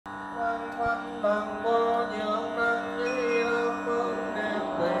Hi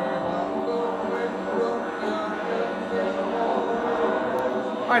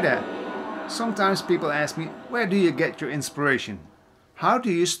there. Sometimes people ask me, where do you get your inspiration? How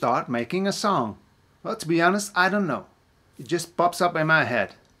do you start making a song? Well, to be honest, I don't know. It just pops up in my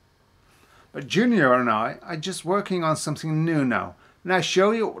head. But Junior and I are just working on something new now, and I'll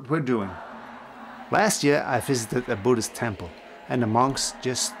show you what we're doing. Last year I visited a Buddhist temple, and the monks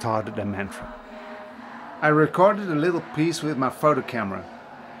just started a mantra. I recorded a little piece with my photo camera.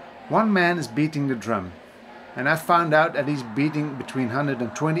 One man is beating the drum, and I found out that he's beating between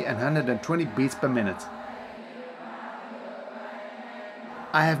 120 and 120 beats per minute.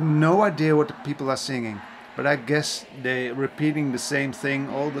 I have no idea what the people are singing, but I guess they're repeating the same thing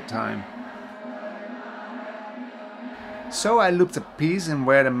all the time. So I looked a piece in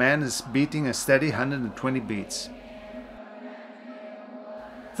where the man is beating a steady 120 beats.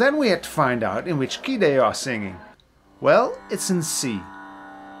 Then we had to find out in which key they are singing. Well, it's in C.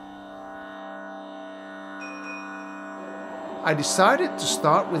 I decided to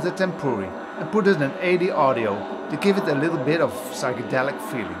start with the tempuri and put it in 80 audio to give it a little bit of psychedelic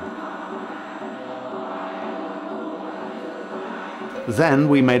feeling. Then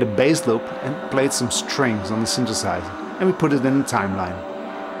we made a bass loop and played some strings on the synthesizer, and we put it in the timeline.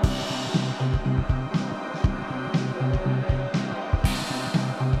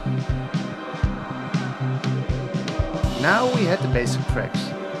 Now we had the basic tracks.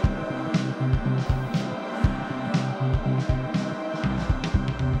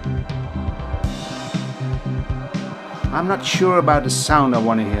 I'm not sure about the sound I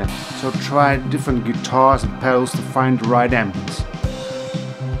want to hear, so try different guitars and pedals to find the right ambience.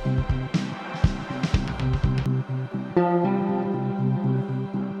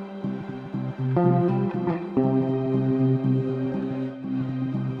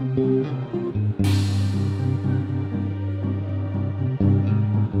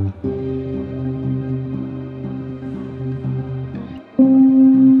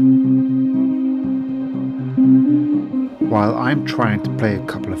 While I'm trying to play a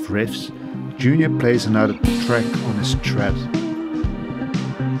couple of riffs, Junior plays another track on his tread.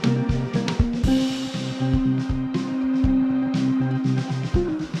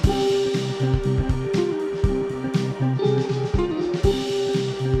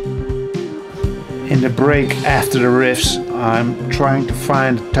 In the break after the riffs, I'm trying to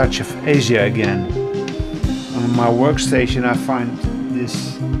find a touch of Asia again. On my workstation I find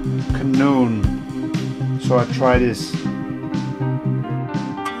this canoe, so I try this.